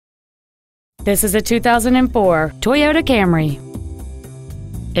This is a 2004 Toyota Camry.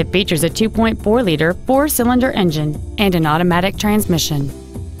 It features a 2.4-liter four-cylinder engine and an automatic transmission.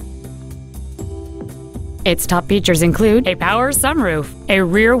 Its top features include a power sunroof, a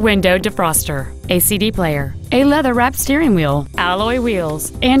rear window defroster, a CD player, a leather-wrapped steering wheel, alloy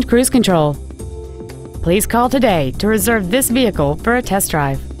wheels, and cruise control. Please call today to reserve this vehicle for a test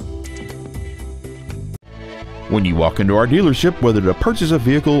drive. When you walk into our dealership, whether to purchase a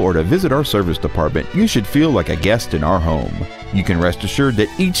vehicle or to visit our service department, you should feel like a guest in our home. You can rest assured that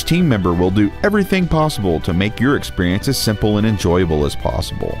each team member will do everything possible to make your experience as simple and enjoyable as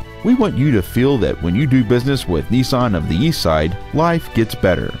possible. We want you to feel that when you do business with Nissan of the Eastside, life gets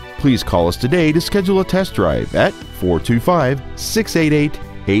better. Please call us today to schedule a test drive at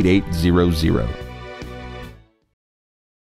 425-688-8800.